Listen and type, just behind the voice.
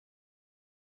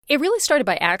It really started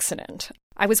by accident.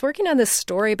 I was working on this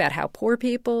story about how poor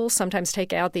people sometimes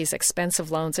take out these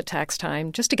expensive loans at tax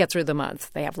time just to get through the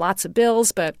month. They have lots of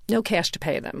bills, but no cash to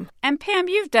pay them. And Pam,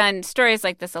 you've done stories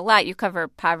like this a lot. You cover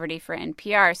poverty for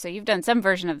NPR, so you've done some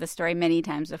version of the story many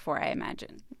times before, I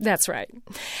imagine. That's right.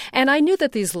 And I knew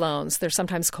that these loans, they're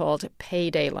sometimes called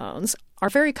payday loans, are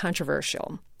very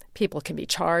controversial. People can be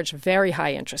charged very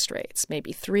high interest rates,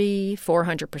 maybe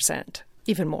 300-400%,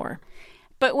 even more.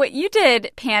 But what you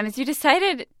did, Pam, is you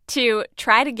decided to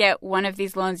try to get one of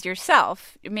these loans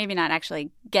yourself. Maybe not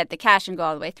actually get the cash and go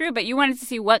all the way through, but you wanted to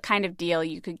see what kind of deal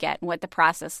you could get and what the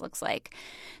process looks like.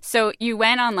 So you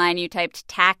went online, you typed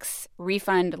tax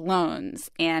refund loans,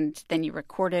 and then you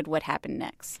recorded what happened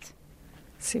next.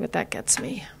 Let's see what that gets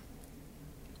me.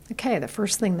 Okay, the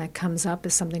first thing that comes up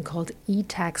is something called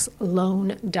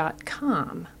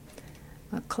etaxloan.com.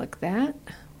 I'll click that.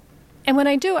 And when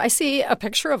I do, I see a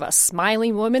picture of a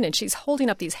smiling woman, and she's holding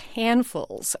up these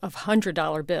handfuls of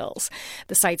 $100 bills.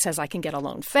 The site says I can get a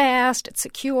loan fast, it's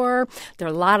secure. There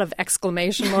are a lot of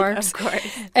exclamation marks. Of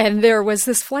course. And there was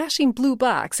this flashing blue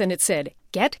box, and it said,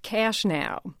 "Get cash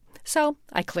now." So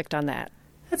I clicked on that.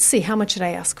 Let's see, how much should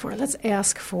I ask for? Let's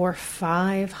ask for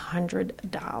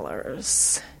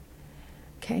 $500.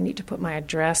 Okay, I need to put my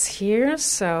address here.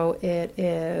 So it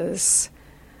is...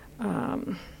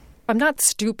 I'm not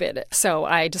stupid, so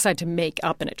I decided to make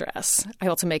up an address. I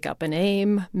also make up a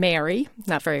name, Mary,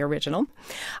 not very original.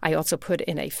 I also put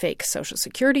in a fake Social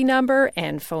Security number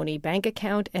and phony bank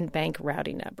account and bank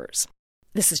routing numbers.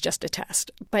 This is just a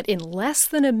test, but in less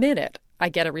than a minute, I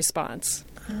get a response.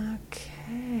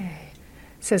 Okay.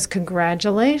 It says,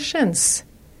 "Congratulations.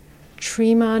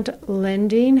 Tremont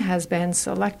Lending has been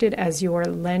selected as your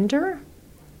lender,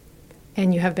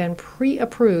 and you have been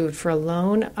pre-approved for a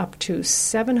loan up to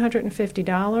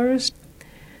 $750.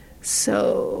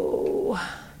 So,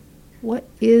 what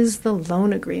is the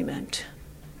loan agreement?"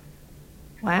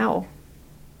 Wow.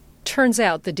 Turns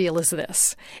out the deal is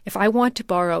this. If I want to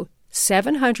borrow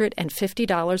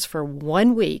 $750 for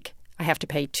 1 week, I have to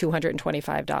pay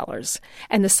 $225.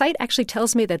 And the site actually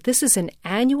tells me that this is an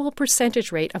annual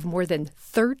percentage rate of more than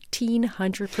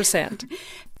 1,300%.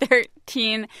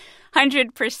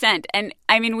 1,300%. And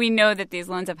I mean, we know that these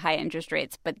loans have high interest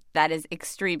rates, but that is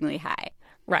extremely high.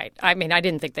 Right. I mean, I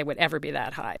didn't think they would ever be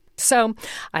that high. So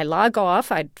I log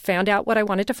off. I found out what I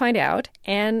wanted to find out,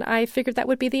 and I figured that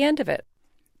would be the end of it.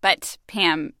 But,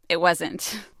 Pam, it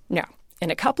wasn't. No.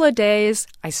 In a couple of days,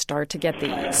 I start to get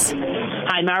these.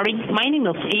 Hi, Mary. My name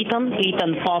is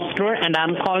Ethan Foster, and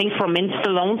I'm calling from Insta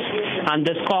Loans. And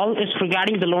this call is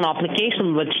regarding the loan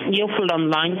application which you filled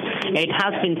online. It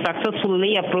has been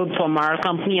successfully approved from our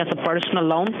company as a personal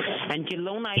loan. And your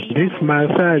loan ID... This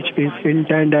message is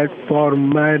intended for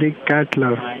Mary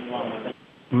Kettler.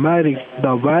 Mary,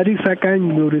 the very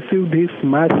second you receive this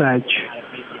message,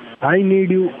 I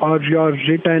need you or your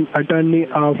written attorney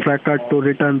of record to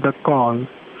return the call.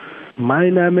 My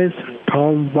name is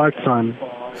Tom Watson.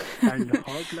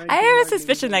 I have a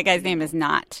suspicion that guy's name is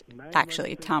not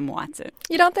actually Tom Watson.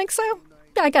 You don't think so?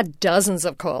 I got dozens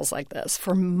of calls like this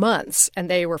for months, and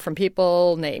they were from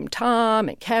people named Tom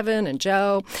and Kevin and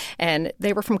Joe, and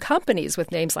they were from companies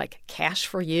with names like Cash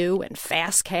for You and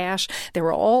Fast Cash. They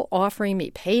were all offering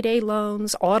me payday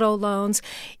loans, auto loans,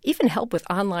 even help with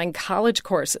online college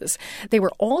courses. They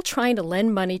were all trying to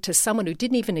lend money to someone who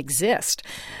didn't even exist.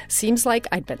 Seems like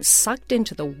I'd been sucked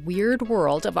into the weird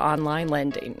world of online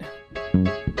lending.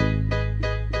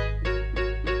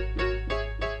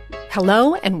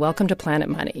 Hello and welcome to Planet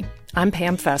Money. I'm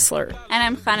Pam Fessler. And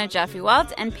I'm Chana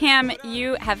Jaffe-Walt. And Pam,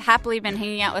 you have happily been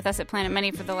hanging out with us at Planet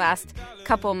Money for the last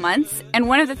couple months. And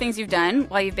one of the things you've done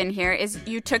while you've been here is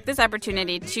you took this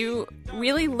opportunity to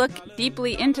really look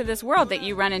deeply into this world that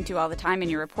you run into all the time in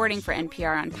your reporting for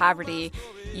NPR on poverty.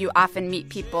 You often meet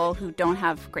people who don't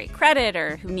have great credit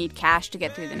or who need cash to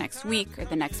get through the next week or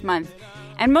the next month.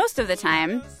 And most of the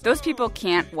time, those people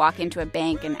can't walk into a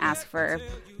bank and ask for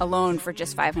a loan for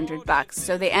just $500.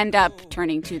 So they end up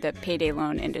turning to the payday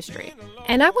loan industry.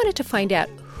 And I wanted to find out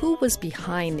who was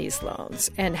behind these loans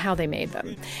and how they made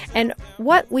them. And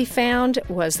what we found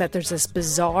was that there's this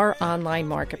bizarre online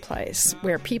marketplace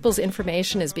where people's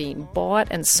information is being bought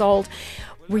and sold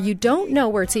where you don't know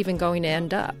where it's even going to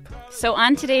end up. So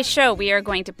on today's show, we are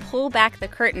going to pull back the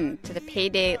curtain to the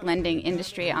payday lending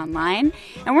industry online.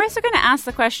 And we're also going to ask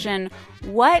the question,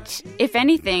 what, if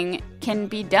anything, can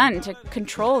be done to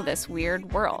control this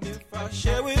weird world? If I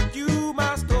share with you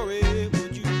my story,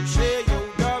 would you share your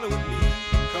dollar with me?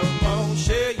 Come on,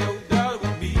 share your dollar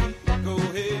with me. Go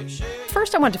ahead, share.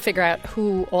 First, I wanted to figure out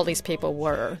who all these people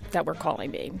were that were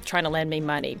calling me, trying to lend me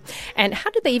money. And how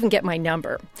did they even get my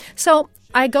number? So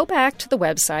I go back to the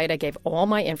website I gave all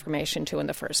my information to in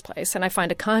the first place, and I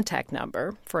find a contact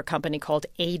number for a company called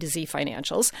A to Z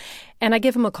Financials, and I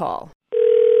give them a call.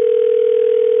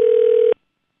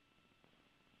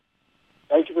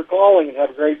 Thank you for calling and have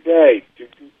a great day.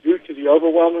 Due to the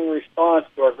overwhelming response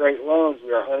to our great loans,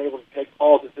 we are unable to take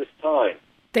calls at this time.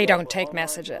 They don't take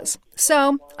messages.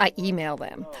 So I email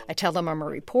them. I tell them I'm a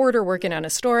reporter working on a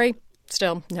story.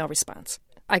 Still, no response.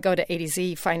 I go to A to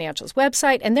Z Financial's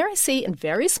website, and there I see in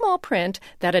very small print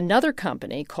that another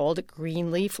company called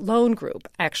Greenleaf Loan Group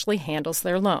actually handles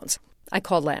their loans. I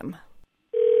call them.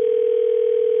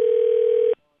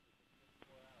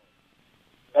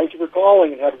 Thank you for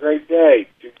calling and have a great day.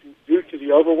 Due to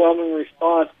the overwhelming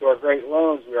response to our great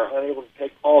loans, we are unable to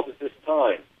take calls at this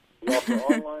time. We offer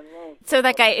online loans. So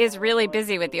that guy is really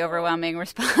busy with the overwhelming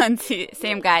response.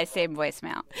 Same guy, same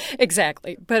voicemail.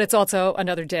 Exactly. But it's also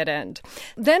another dead end.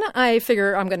 Then I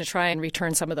figure I'm going to try and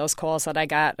return some of those calls that I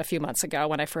got a few months ago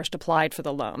when I first applied for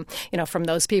the loan, from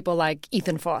those people like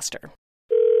Ethan Foster.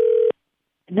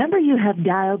 The number you have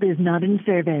dialed is not in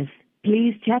service.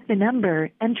 Please check the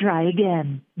number and try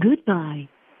again. Goodbye.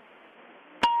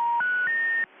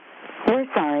 We're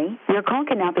sorry. Your call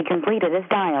cannot be completed as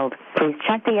dialed. Please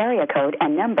check the area code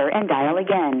and number and dial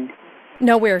again.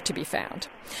 Nowhere to be found.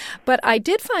 But I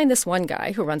did find this one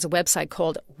guy who runs a website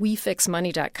called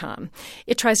WeFixMoney.com.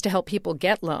 It tries to help people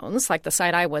get loans, like the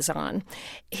site I was on.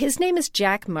 His name is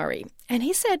Jack Murray, and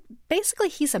he said basically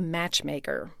he's a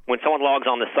matchmaker. When someone logs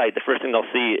on the site, the first thing they'll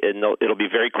see, and it'll be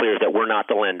very clear, is that we're not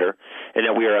the lender and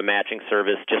that we are a matching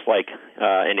service, just like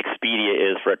an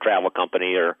Expedia is for a travel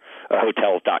company or a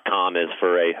Hotels.com is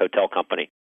for a hotel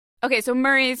company. Okay, so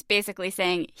Murray's basically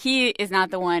saying he is not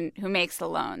the one who makes the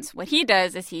loans. What he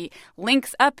does is he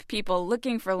links up people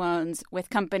looking for loans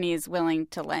with companies willing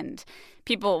to lend.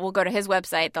 People will go to his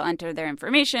website, they'll enter their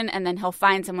information, and then he'll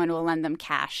find someone who will lend them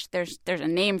cash. There's a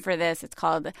name for this. It's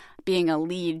called being a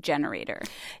lead generator.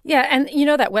 Yeah, and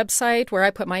that website where I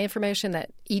put my information,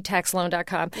 that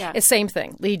etaxloan.com, it's same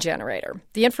thing, lead generator.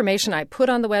 The information I put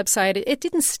on the website, it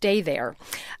didn't stay there.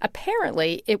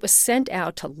 Apparently, it was sent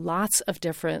out to lots of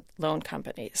different loan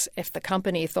companies. If the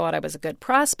company thought I was a good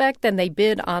prospect, then they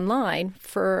bid online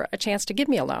for a chance to give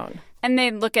me a loan. And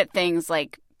they look at things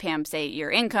like, Pam, say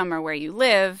your income or where you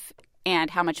live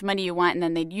and how much money you want, and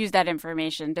then they'd use that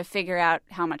information to figure out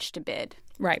how much to bid.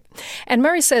 Right. And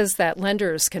Murray says that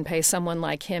lenders can pay someone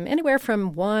like him anywhere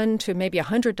from $1 to maybe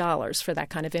 $100 for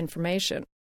that kind of information.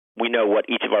 We know what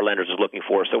each of our lenders is looking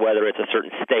for, so whether it's a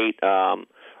certain state or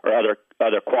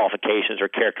other qualifications or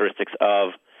characteristics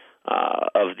of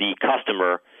the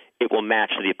customer, it will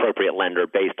match the appropriate lender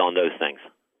based on those things.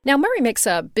 Now, Murray makes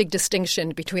a big distinction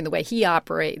between the way he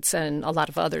operates and a lot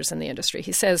of others in the industry.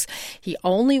 He says he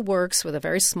only works with a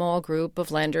very small group of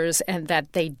lenders and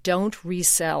that they don't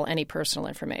resell any personal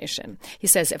information. He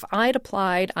says if I'd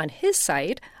applied on his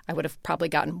site, I would have probably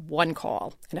gotten one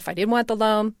call. And if I didn't want the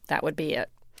loan, that would be it.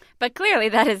 But clearly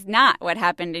that is not what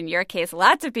happened in your case.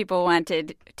 Lots of people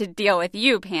wanted to deal with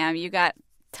you, Pam. You got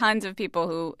tons of people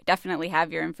who definitely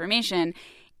have your information,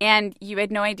 and you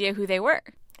had no idea who they were.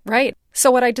 Right.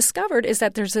 So what I discovered is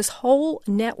that there's this whole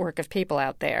network of people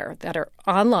out there that are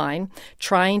online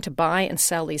trying to buy and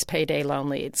sell these payday loan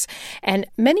leads. And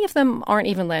many of them aren't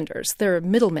even lenders. They're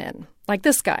middlemen, like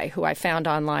this guy who I found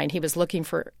online. He was looking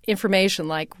for information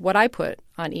like what I put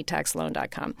on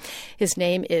etaxloan.com. His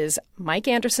name is Mike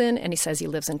Anderson, and he says he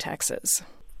lives in Texas.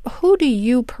 Who do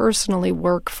you personally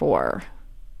work for?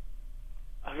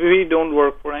 We don't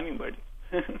work for anybody.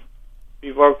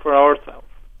 We work for ourselves.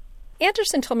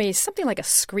 Anderson told me he's something like a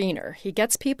screener. He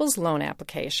gets people's loan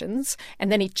applications,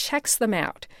 and then he checks them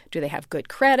out. Do they have good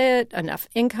credit, enough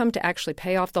income to actually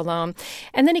pay off the loan?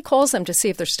 And then he calls them to see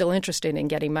if they're still interested in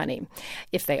getting money.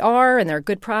 If they are and they're a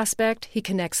good prospect, he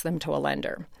connects them to a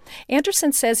lender.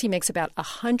 Anderson says he makes about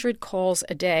 100 calls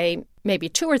a day. Maybe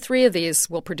 2 or 3 of these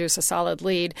will produce a solid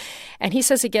lead, and he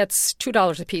says he gets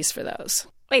 $2 a piece for those.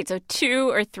 Wait, so 2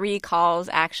 or 3 calls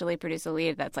actually produce a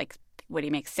lead? That's like, what do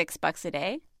you make, $6 a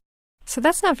day? So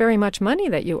that's not very much money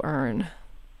that you earn.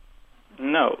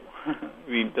 No,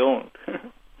 we don't.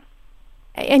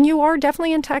 And you are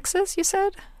definitely in Texas, you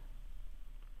said?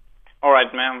 All right,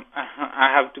 ma'am.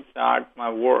 I have to start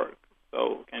my work.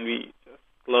 So can we just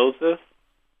close this?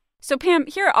 So, Pam,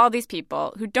 here are all these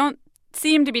people who don't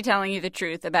seem to be telling you the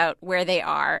truth about where they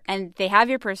are, and they have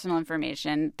your personal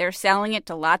information. They're selling it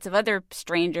to lots of other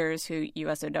strangers who you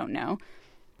also don't know.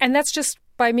 And that's just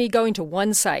by me going to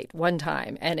one site one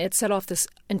time, and it set off this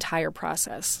entire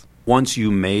process. Once you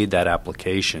made that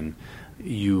application,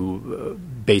 you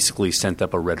basically sent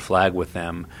up a red flag with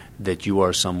them that you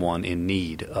are someone in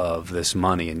need of this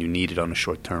money and you need it on a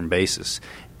short-term basis.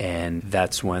 And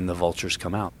that's when the vultures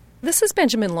come out. This is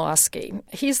Benjamin Lawsky.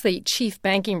 He's the chief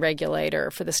banking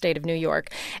regulator for the state of New York.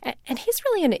 And he's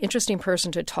really an interesting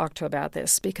person to talk to about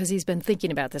this because he's been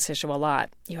thinking about this issue a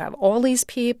lot. You have all these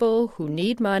people who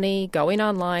need money going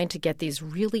online to get these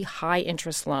really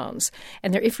high-interest loans,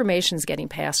 and their information is getting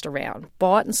passed around,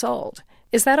 bought and sold.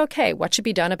 Is that okay? What should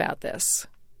be done about this?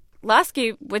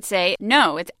 Lawsky would say,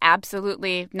 no, it's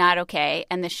absolutely not okay,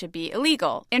 and this should be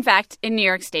illegal. In fact, in New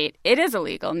York State, it is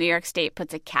illegal. New York State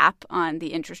puts a cap on the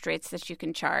interest rates that you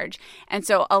can charge. And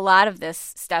so a lot of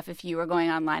this stuff, if you were going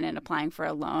online and applying for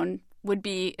a loan, would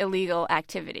be illegal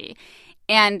activity.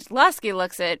 And Lawsky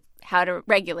looks at how to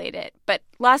regulate it. But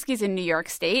Lawsky's in New York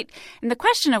State, and the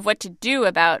question of what to do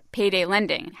about payday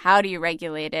lending, how do you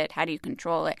regulate it, how do you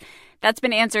control it, that's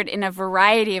been answered in a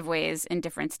variety of ways in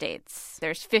different states.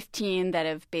 There's 15 that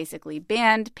have basically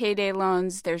banned payday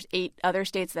loans. There's 8 other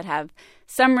states that have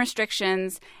some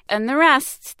restrictions. And the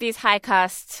rest, these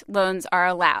high-cost loans are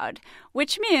allowed,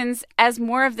 which means as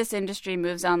more of this industry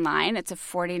moves online, it's a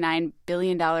 $49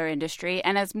 billion industry,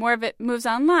 and as more of it moves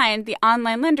online, the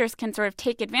online lenders can sort of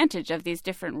take advantage of these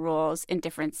different rules in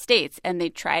different states, and they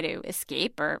try to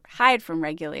escape or hide from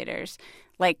regulators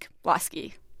like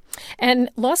Lawsky. And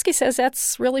Lawsky says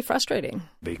that's really frustrating.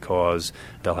 Because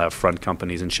they'll have front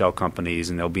companies and shell companies,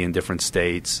 and they'll be in different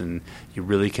states, and you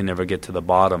really can never get to the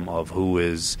bottom of who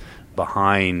is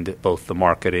behind both the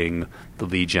marketing, the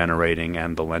lead generating,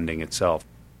 and the lending itself.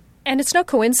 And it's no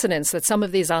coincidence that some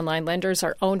of these online lenders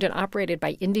are owned and operated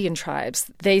by Indian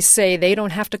tribes. They say they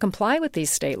don't have to comply with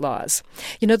these state laws.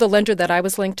 You know, the lender that I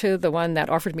was linked to, the one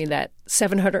that offered me that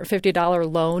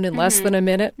 $750 loan in less than a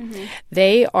minute,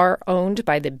 they are owned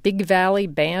by the Big Valley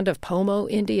Band of Pomo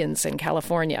Indians in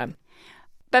California.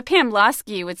 But Pam,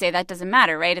 Lawsky would say that doesn't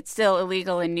matter, right? It's still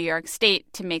illegal in New York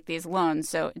State to make these loans,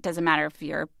 so it doesn't matter if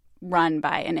you're run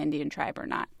by an Indian tribe or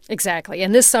not. Exactly.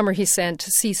 And this summer he sent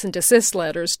cease and desist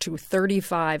letters to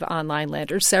 35 online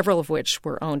lenders, several of which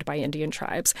were owned by Indian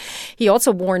tribes. He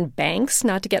also warned banks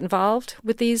not to get involved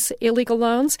with these illegal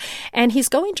loans, and he's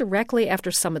going directly after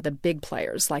some of the big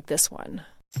players like this one.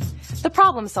 The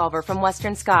Problem Solver from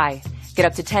Western Sky. Get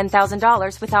up to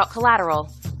 $10,000 without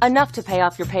collateral. Enough to pay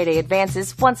off your payday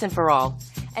advances once and for all.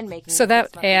 So that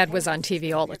ad was on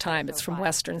TV all the time. It's from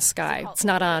Western Sky. It's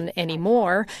not on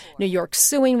anymore. New York's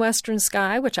suing Western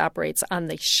Sky, which operates on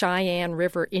the Cheyenne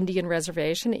River Indian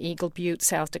Reservation, Eagle Butte,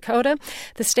 South Dakota.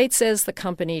 The state says the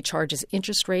company charges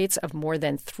interest rates of more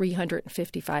than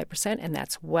 355%, and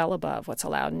that's well above what's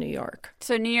allowed in New York.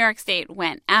 So New York State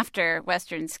went after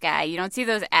Western Sky. You don't see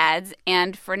those ads,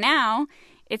 and for now,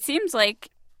 it seems like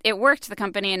it worked. The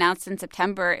company announced in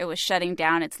September it was shutting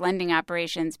down its lending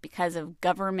operations because of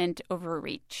government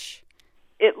overreach.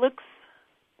 It looks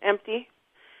empty.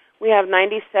 We have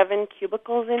 97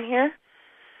 cubicles in here,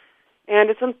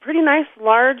 and it's a pretty nice,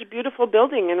 large, beautiful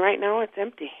building, and right now it's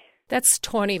empty. That's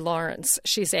Tawny Lawrence.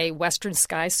 She's a Western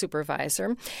Sky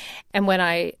supervisor. And when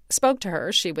I spoke to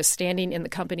her, she was standing in the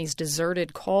company's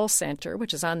deserted call center,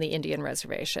 which is on the Indian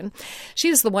reservation. She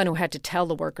was the one who had to tell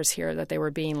the workers here that they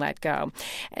were being let go.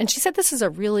 And she said this is a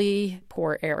really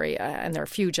poor area, and there are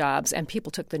few jobs, and people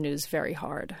took the news very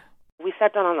hard. We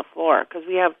sat down on the floor because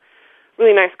we have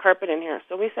really nice carpet in here.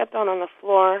 So we sat down on the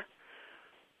floor,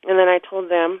 and then I told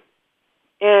them,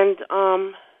 and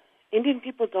Indian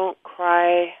people don't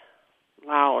cry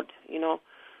loud, you know.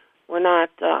 We're not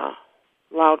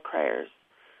loud criers.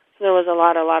 So there was a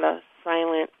lot of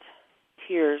silent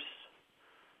tears.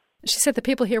 She said the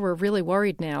people here were really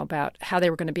worried now about how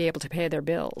they were going to be able to pay their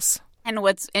bills. And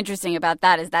what's interesting about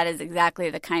that is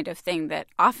exactly the kind of thing that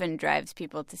often drives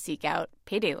people to seek out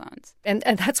payday loans. And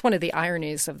that's one of the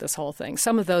ironies of this whole thing.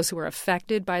 Some of those who are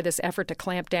affected by this effort to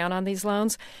clamp down on these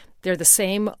loans, they're the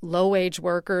same low-wage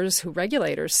workers who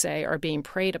regulators say are being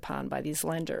preyed upon by these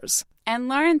lenders. And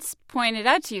Lawrence pointed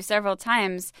out to you several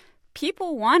times,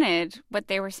 people wanted what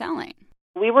they were selling.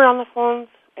 We were on the phones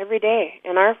every day,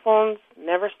 and our phones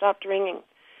never stopped ringing.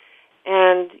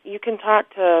 And you can talk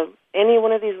to any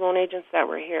one of these loan agents that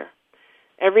were here.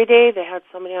 Every day they had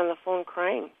somebody on the phone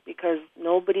crying because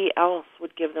nobody else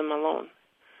would give them a loan.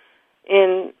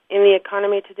 In the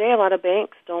economy today, a lot of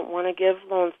banks don't want to give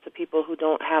loans to people who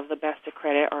don't have the best of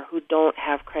credit or who don't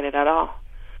have credit at all.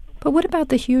 But what about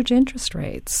the huge interest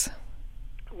rates?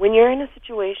 When you're in a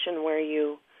situation where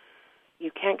you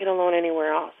can't get a loan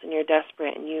anywhere else and you're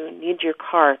desperate and you need your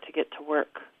car to get to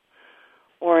work,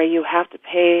 or you have to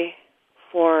pay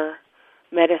for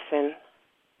medicine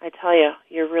I tell you,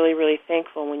 you're really, really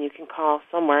thankful when you can call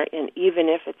somewhere, and even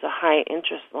if it's a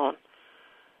high-interest loan,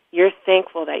 you're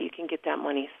thankful that you can get that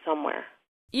money somewhere.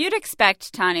 You'd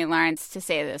expect Tani Lawrence to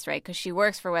say this, right? Because she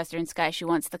works for Western Sky. She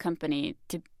wants the company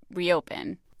to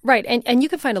reopen. Right, and you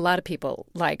can find a lot of people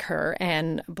like her,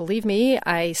 and believe me,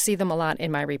 I see them a lot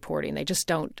in my reporting. They just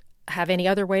don't have any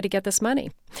other way to get this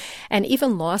money. And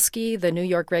even Lawsky, the New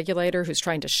York regulator who's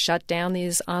trying to shut down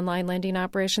these online lending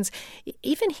operations,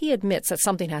 even he admits that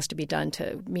something has to be done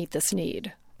to meet this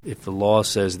need. If the law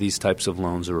says these types of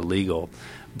loans are illegal,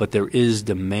 but there is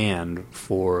demand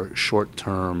for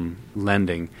short-term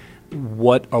lending,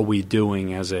 what are we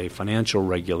doing as a financial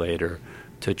regulator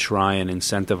to try and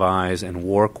incentivize and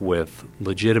work with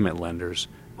legitimate lenders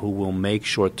who will make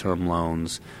short-term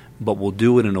loans, but will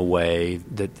do it in a way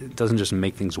that doesn't just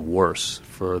make things worse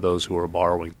for those who are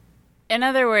borrowing? In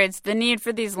other words, the need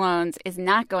for these loans is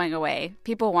not going away.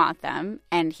 People want them,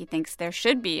 and he thinks there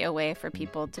should be a way for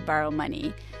people to borrow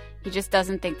money. He just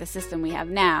doesn't think the system we have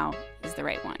now is the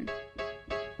right one.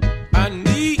 I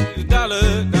need a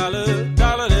dollar, dollar,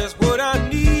 dollar, that's what I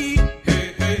need.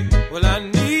 Hey, hey. Well, I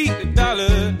need a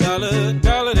dollar, dollar,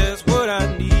 dollar, that's what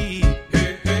I need.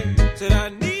 Hey, hey. Said I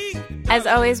need. As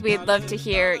always, we'd love to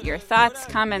hear your thoughts,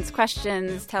 comments,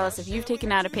 questions. Tell us if you've taken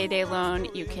out a payday loan.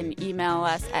 You can email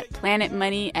us at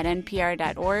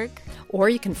planetmoney@npr.org. Or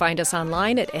you can find us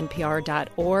online at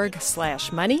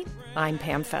npr.org/money. I'm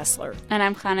Pam Fessler. And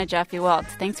I'm Chana Jaffe-Walt.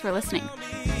 Thanks for listening.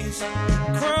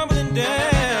 Crumbling down.